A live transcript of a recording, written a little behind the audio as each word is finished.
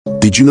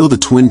Did you know the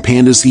twin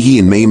pandas Hee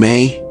and Mei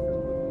Mei?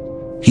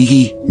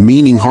 Hee,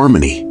 meaning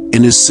harmony,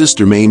 and his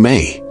sister Mei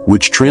Mei,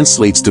 which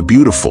translates to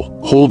beautiful,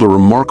 hold a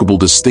remarkable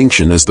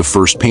distinction as the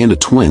first panda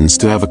twins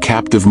to have a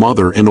captive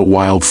mother and a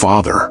wild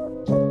father.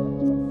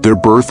 Their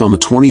birth on the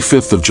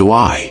 25th of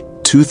July,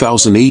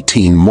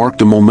 2018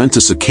 marked a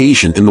momentous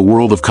occasion in the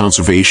world of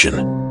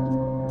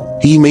conservation.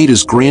 He made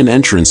his grand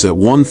entrance at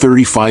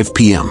 1:35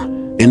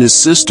 p.m., and his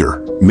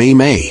sister, Mei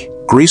Mei,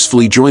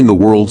 gracefully joined the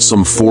world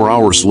some 4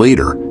 hours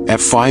later, at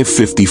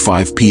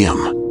 5:55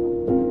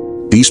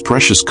 p.m. These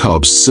precious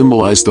cubs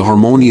symbolize the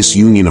harmonious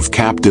union of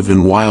captive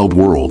and wild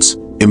worlds,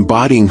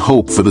 embodying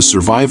hope for the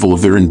survival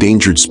of their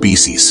endangered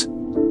species.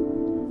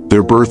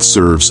 Their birth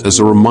serves as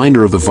a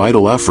reminder of the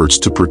vital efforts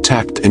to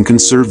protect and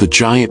conserve the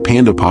giant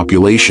panda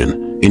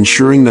population,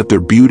 ensuring that their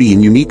beauty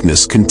and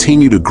uniqueness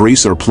continue to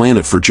grace our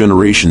planet for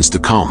generations to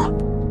come.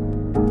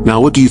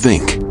 Now what do you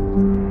think?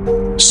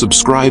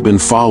 Subscribe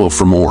and follow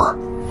for more.